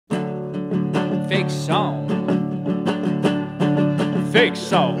fake song. Fake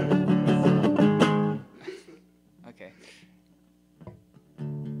song. Okay.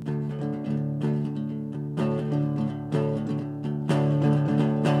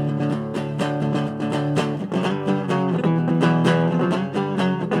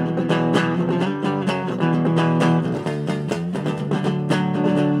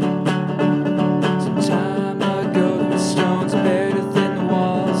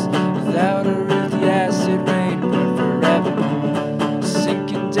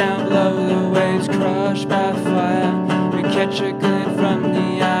 Trickling from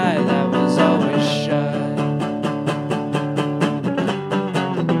the eye that was always shut.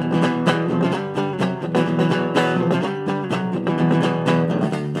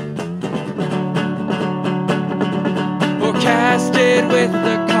 Forecasted with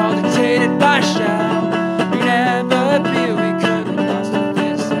the call dictated by shall. We never be, we couldn't lost of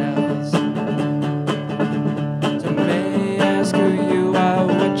this house. So may I ask who you are,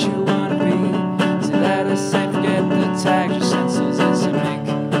 what you wanna be. Say that I say forget the tags, your senses and some ink.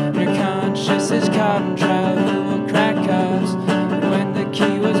 Your conscious is carbon trial, who will crack cups. And when the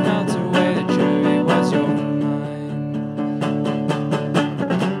key was melted away, the jury was your mind.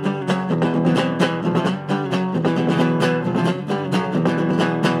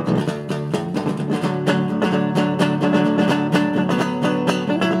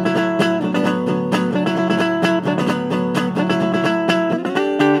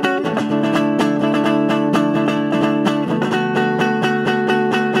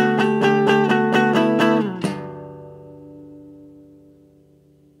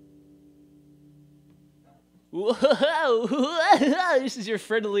 Whoa, this is your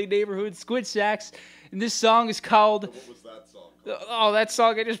friendly neighborhood SquidSacks, and this song is called... What was that song? Oh, that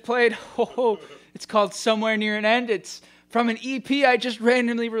song I just played. Oh, it's called Somewhere Near an End. It's from an EP I just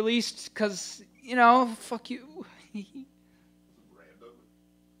randomly released because, you know, fuck you. It's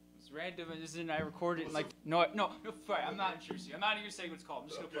random, and I recorded it like... No, sorry, I'm not introducing you. I'm not even saying what it's called. I'm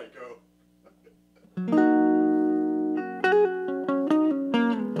just going to play it. Go.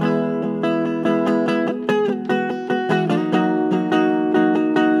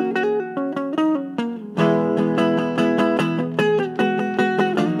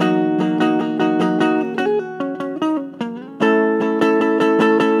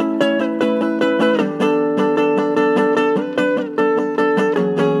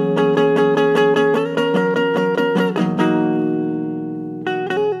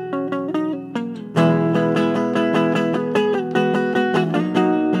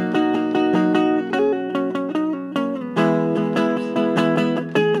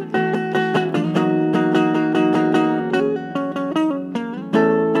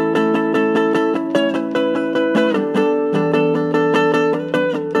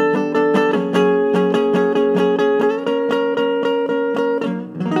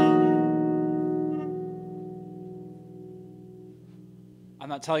 I'm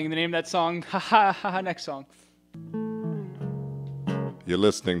not telling you the name of that song. Ha ha ha. Next song. You're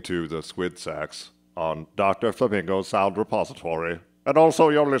listening to the SquidSacks on Dr. Flamingo Sound Repository. And also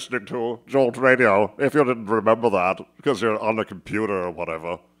you're listening to Jolt Radio, if you didn't remember that, because you're on a computer or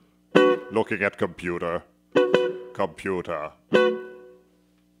whatever. Looking at computer. Computer.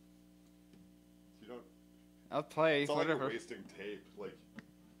 I'll play, It's whatever. like wasting tape. Like.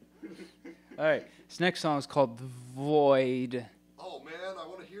 Alright, this next song is called The Void. Oh man, I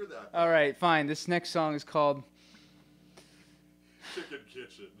want to hear that. Alright, fine. This next song is called... Chicken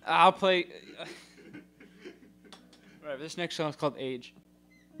Kitchen. I'll play... Alright, this next song is called Age.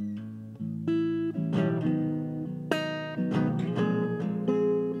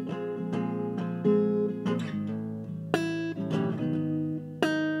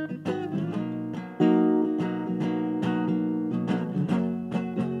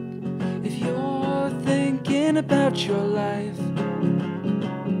 If you're thinking about your life,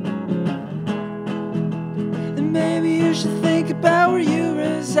 then maybe you should think about where you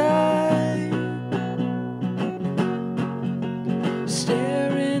reside.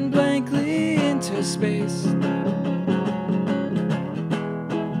 Staring blankly into space.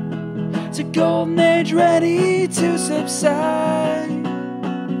 It's a golden age ready to subside.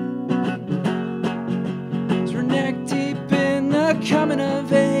 As we're neck deep in the coming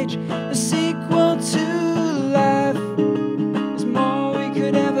of age, the sequel to life is more we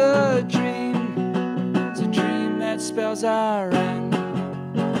could ever dream. It's a dream that spells our end.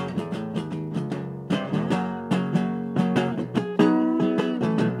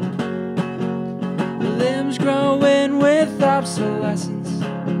 Limbs growing with obsolescence,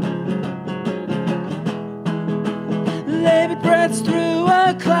 labored breaths through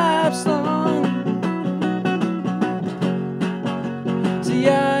a collapsed lung.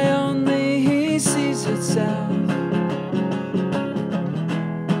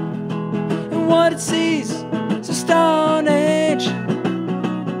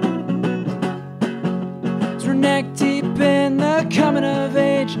 neck deep in the coming of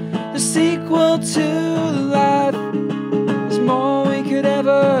age. The sequel to life is more we could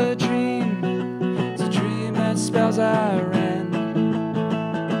ever dream. It's a dream that spells our end.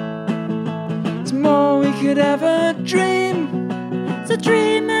 It's more we could ever dream. It's a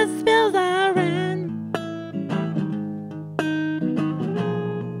dream that spells our end.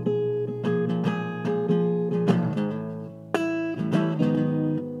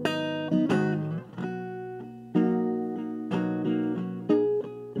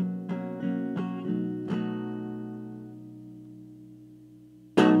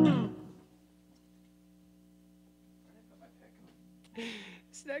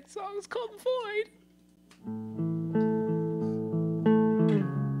 This next song is called Void.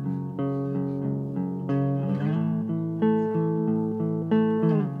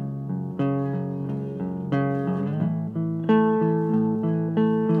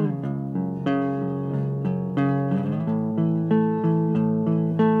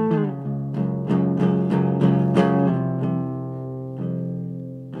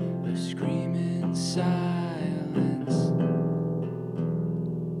 A screaming silence,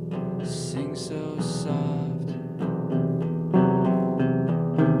 sing so soft.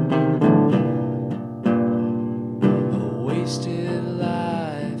 A wasted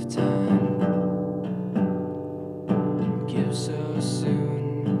lifetime, give so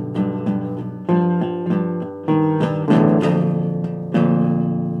soon.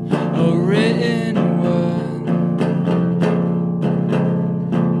 A written word,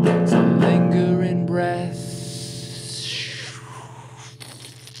 it's a lingering breath.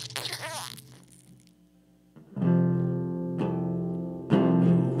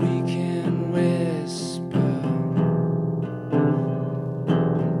 We can whisper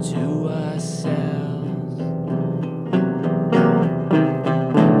to ourselves.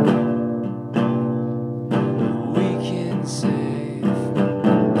 We can save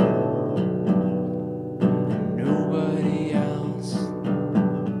nobody else.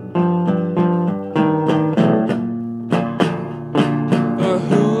 Or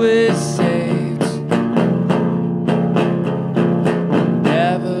who is saved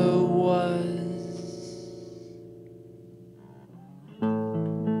never was.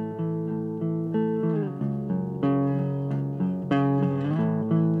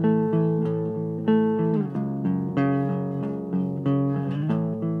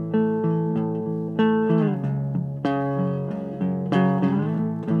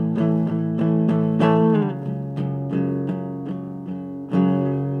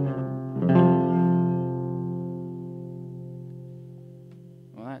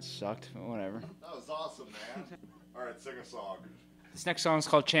 Well, that sucked, but whatever. That was awesome, man. All right, sing a song. This next song is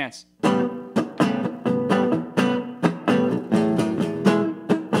called Chance.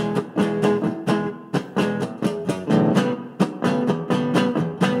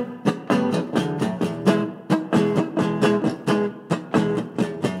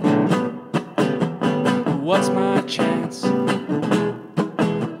 What's my chance of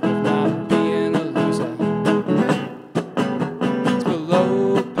not being a loser? It's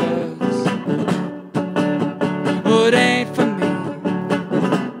below birds. Oh, it ain't for me.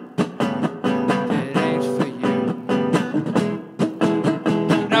 It ain't for you.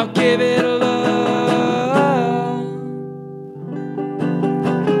 Now give it a love.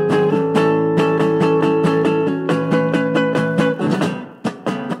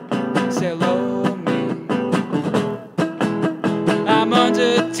 Say hello, me. I'm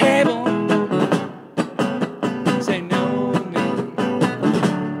under the table. Say no, me.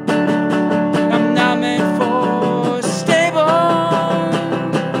 I'm not meant for stable.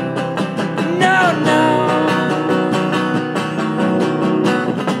 No, no.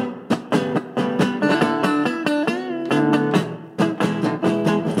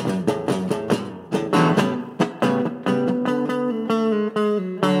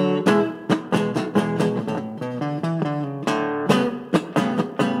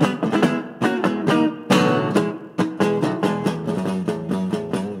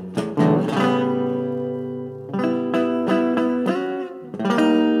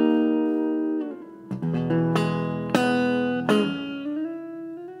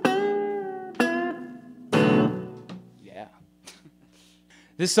 Yeah.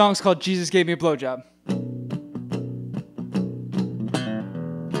 This song's called Jesus Gave Me a Blowjob.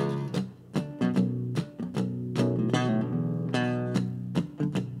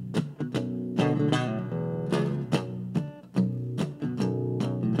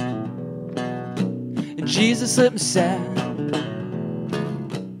 And Jesus let me sad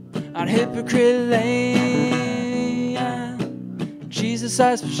on Hypocrite Lane. Jesus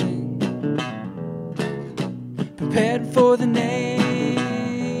eyes for shame, prepared for the name.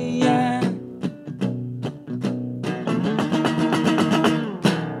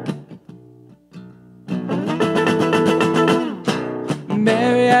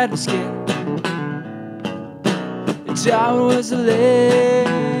 Mary had the skin, the tower was a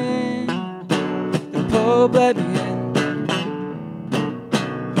lane. The Pope let me in,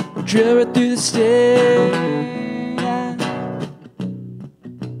 drill right through the stain.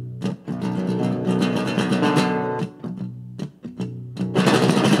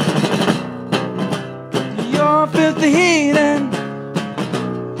 You're a filthy heathen,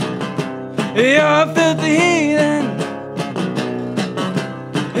 you're a filthy heathen,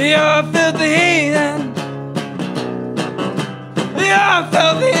 you're a filthy heathen, you're a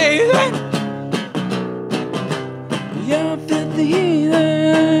filthy heathen, you're a filthy heathen.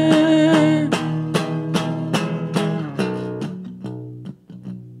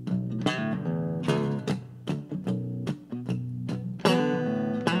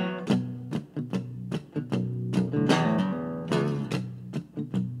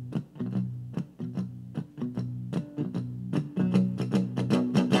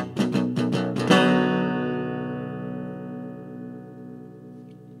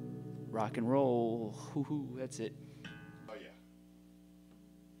 Rock and roll. Hoo-hoo, that's it. Oh, yeah.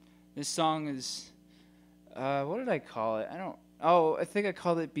 This song is, what did I call it? I think I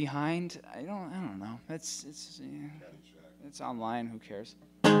called it Behind. I don't know. It's online. Who cares?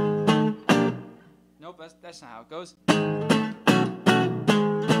 Nope, that's not how it goes. I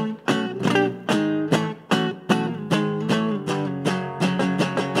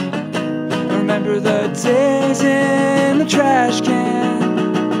remember the days in the trash can.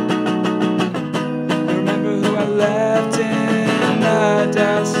 Left in the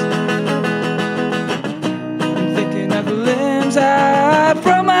dust. I'm thinking of the limbs I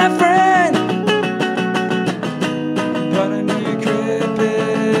broke, my friend. But I know your grip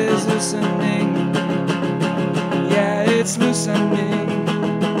is loosening. Yeah, it's loosening.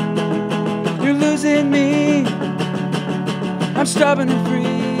 You're losing me. I'm stubborn and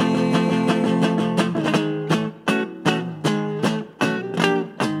free.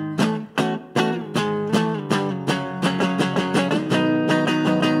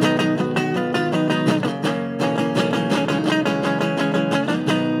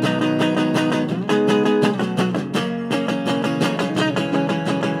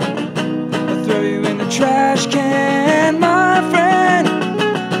 Trash can, my friend,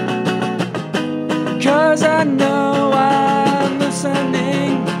 'cause I know I'm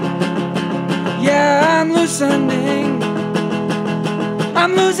loosening. Yeah, I'm loosening.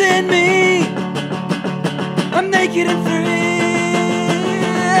 I'm losing me. I'm naked and free.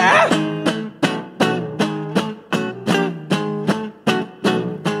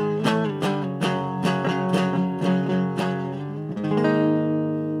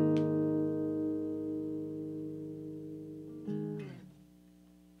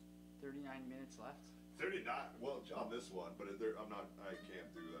 39 minutes left. 39. Well, on this one, but I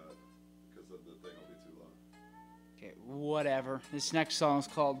can't do that because the thing will be too long. Okay, whatever. This next song is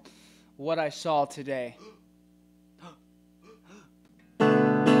called What I Saw Today.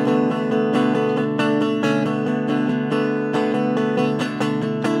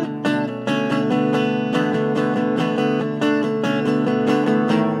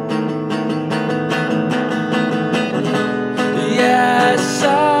 Yeah, I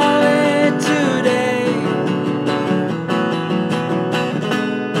saw it today.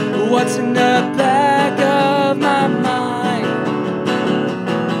 What's in the back of my mind?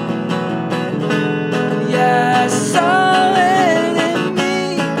 Yeah, I saw it in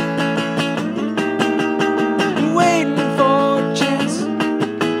me, waiting for a chance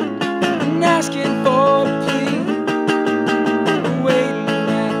and asking for a plea, waiting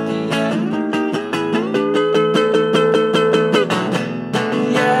at the end.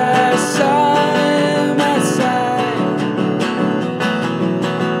 Yeah, I saw him outside,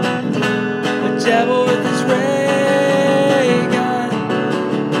 the devil with his ray gun.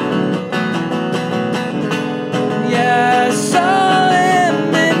 Yeah, I saw him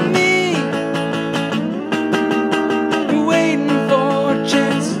in me, waiting for a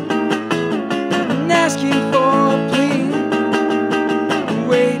chance and asking for a plea,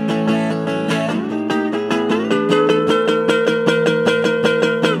 waiting at the end.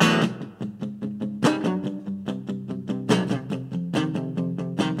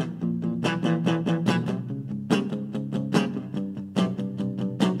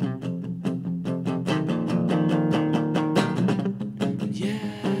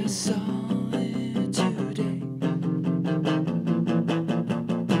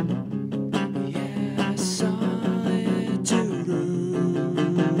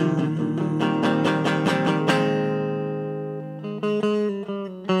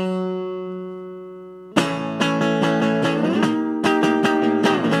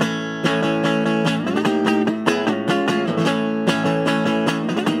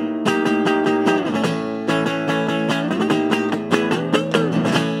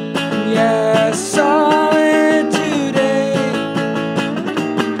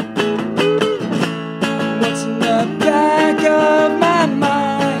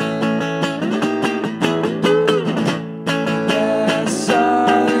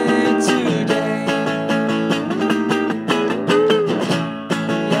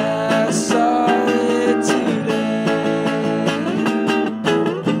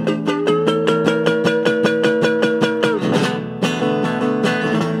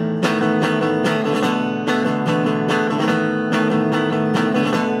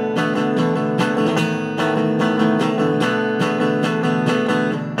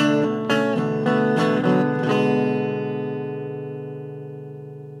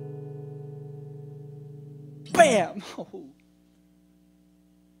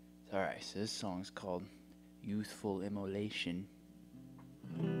 Alright, so this song's called Youthful Immolation.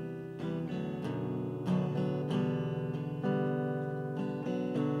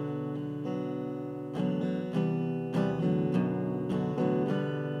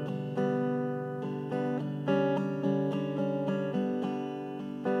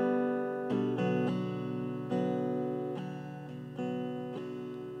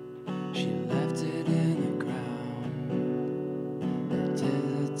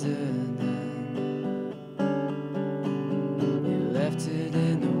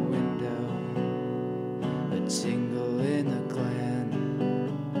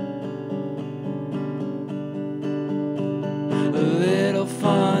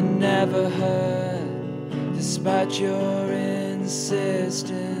 Despite your insistence,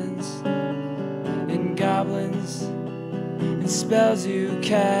 and goblins and spells you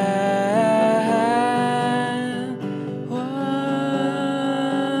cast.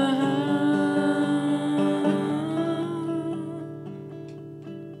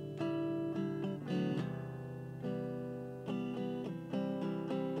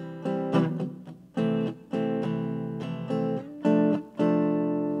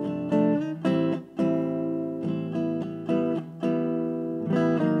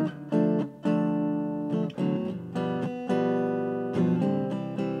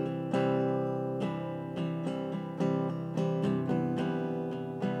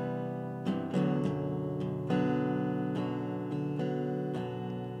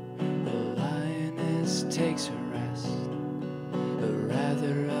 Takes a rest, or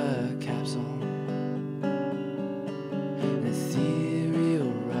rather a capsule, an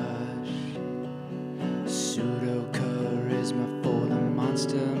ethereal rush, pseudo charisma for the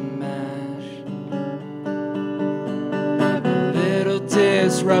monster mash. A little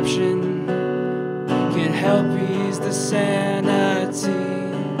disruption can help ease the sanity.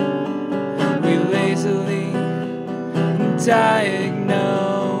 We lazily diagnose.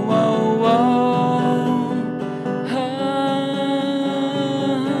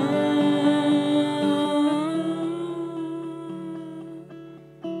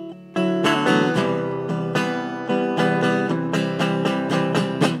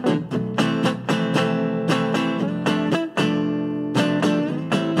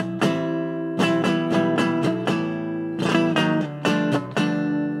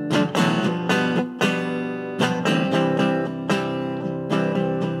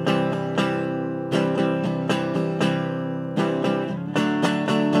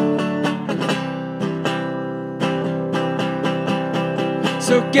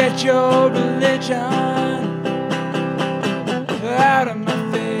 So get your religion out of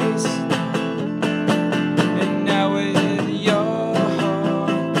my face, and now with your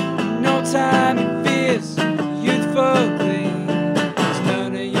heart, no time in fears, youthful glee, it's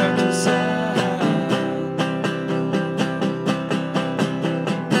none of your concern.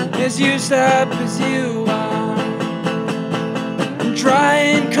 As used up as you are, and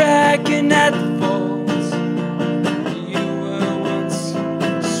trying cracking at the fold.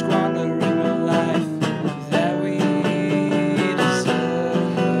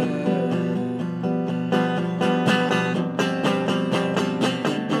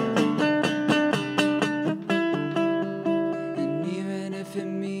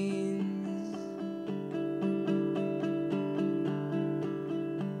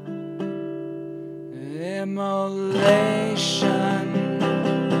 Immolation.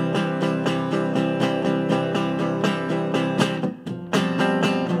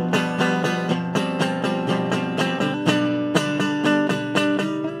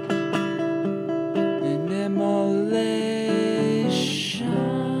 An immolation.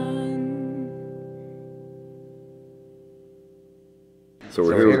 So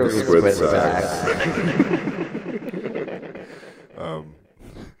we're here with the SquidSacks.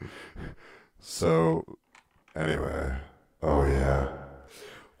 So, anyway, oh yeah,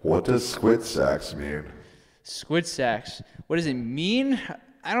 what does SquidSacks mean? SquidSacks. What does it mean?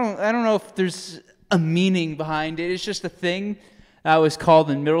 I don't know if there's a meaning behind it. It's just a thing I was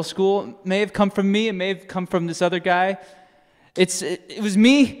called in middle school. It may have come from me. It may have come from this other guy. It was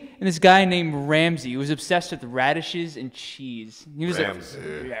me and this guy named Ramsey who was obsessed with radishes and cheese. He was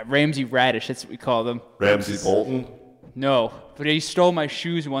Ramsey. Ramsey Radish. That's what we called him. Ramsey Bolton? No, but he stole my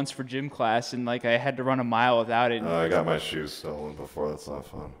shoes once for gym class, and like I had to run a mile without it. I got my shoes stolen before. That's not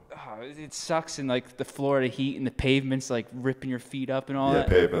fun. It sucks in like the Florida heat and the pavement's like ripping your feet up and all that.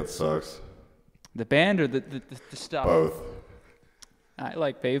 Yeah, pavement sucks. The band or the stuff? Both. I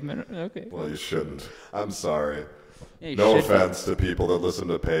like pavement. Okay. Well, you shouldn't. I'm sorry. Yeah, no offense to people that listen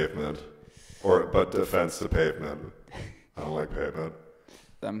to Pavement, but offense to Pavement. I don't like Pavement.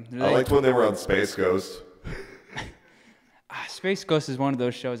 them. I liked when they were on Space Ghost. Space Ghost is one of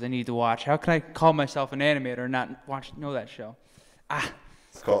those shows I need to watch. How can I call myself an animator and not know that show?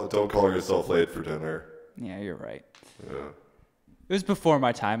 Don't call yourself late for dinner. Yeah, you're right. Yeah. It was before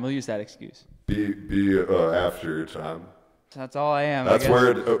my time. We'll use that excuse. Be after your time. So that's all I am. That's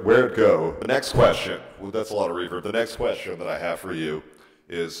where it go. The next question. Well, that's a lot of reverb. The next question that I have for you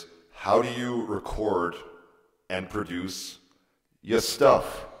is, how do you record and produce your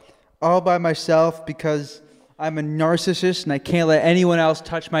stuff? All by myself because I'm a narcissist and I can't let anyone else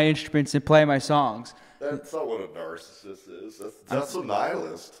touch my instruments and play my songs. That's not what a narcissist is. That's a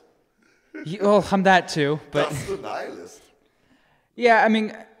nihilist. Well, I'm that too. But That's the nihilist. yeah, I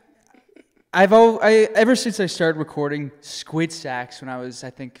mean, ever since I started recording SquidSacks when I was, I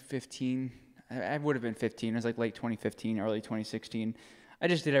think, 15. I would have been 15. It was like late 2015, early 2016. I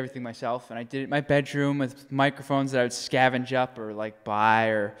just did everything myself, and I did it in my bedroom with microphones that I would scavenge up or like buy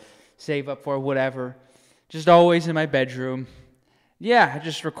or save up for, whatever. Just always in my bedroom. Yeah, I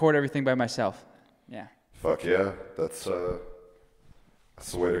just record everything by myself. Yeah. Fuck yeah, that's the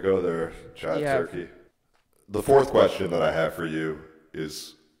way to go there, Jive Turkey. The fourth question that I have for you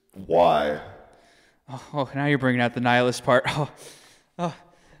is why? Oh, now you're bringing out the nihilist part.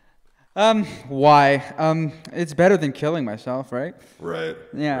 Why? It's better than killing myself, right? Right.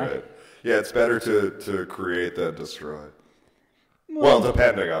 Yeah. Right. Yeah, it's better to create than destroy. Well,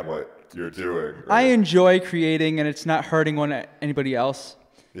 depending on what you're doing. Right? I enjoy creating, and it's not hurting anybody else.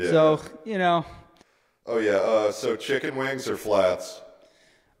 Yeah. So, you know. Oh, yeah. So chicken wings or flats?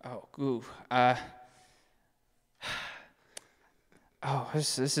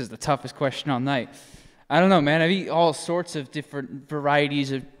 This is the toughest question all night. I don't know, man. I eat all sorts of different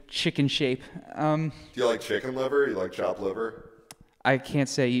varieties of chicken shape. Do you like chicken liver? You like chopped liver? I can't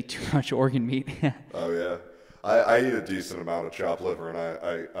say I eat too much organ meat. Oh, yeah. I eat a decent amount of chopped liver, and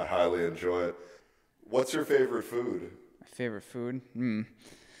I highly enjoy it. What's your favorite food? My favorite food?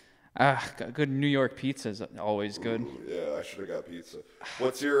 Good New York pizza is always good. Ooh, yeah, I should have got pizza.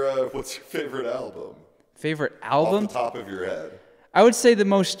 What's your favorite album? Favorite album? Off the top of your head. I would say the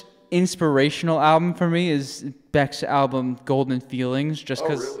most inspirational album for me is Beck's album Golden Feelings, just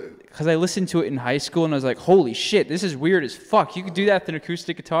because I listened to it in high school and I was like, holy shit, this is weird as fuck. You could do that with an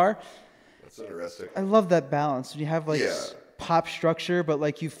acoustic guitar. That's interesting. I love that balance. You have like pop structure, but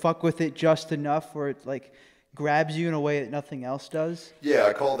like you fuck with it just enough where it like grabs you in a way that nothing else does. Yeah,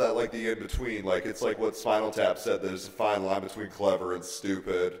 I call that like the in-between. Like it's like what Spinal Tap said, there's a fine line between clever and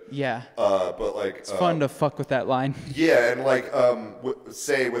stupid. Yeah. But like it's fun to fuck with that line. Yeah, and like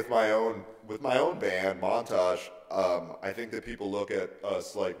say with my own band, Montage, I think that people look at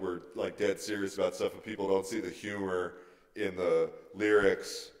us like we're like dead serious about stuff, and people don't see the humor in the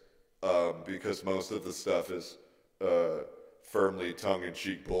lyrics because most of the stuff is firmly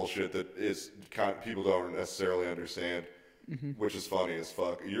tongue-in-cheek bullshit that is people don't necessarily understand, which is funny as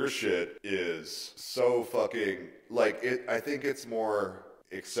fuck. Your shit is so fucking like it. I think it's more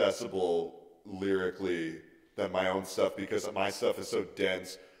accessible lyrically than my own stuff because my stuff is so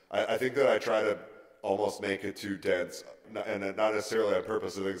dense. I think that I try to almost make it too dense, and not necessarily on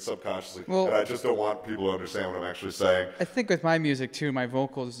purpose. I think subconsciously, and I just don't want people to understand what I'm actually saying. I think with my music too, my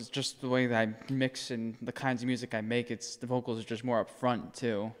vocals is just the way that I mix and the kinds of music I make. The vocals are just more upfront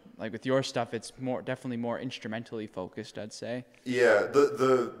too. Like with your stuff, it's definitely more instrumentally focused, I'd say. Yeah,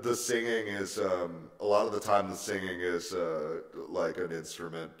 the singing is a lot of the time the singing is like an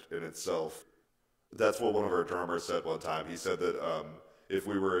instrument in itself. That's what one of our drummers said one time. He said that if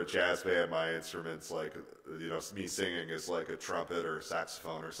we were a jazz band, my instruments, like, me singing is like a trumpet or a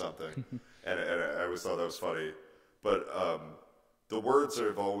saxophone or something. and I always thought that was funny. But the words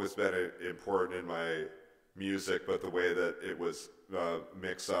have always been important in my music, but the way that it was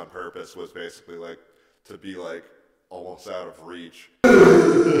mixed on purpose was basically like to be like almost out of reach.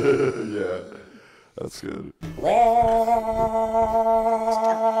 Yeah, that's good.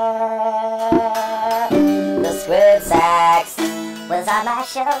 The SquidSacks was on my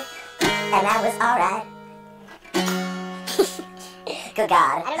show, and that was alright. Good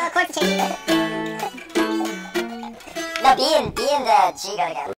God. I don't know the chords to change it. No, B and the G gotta go.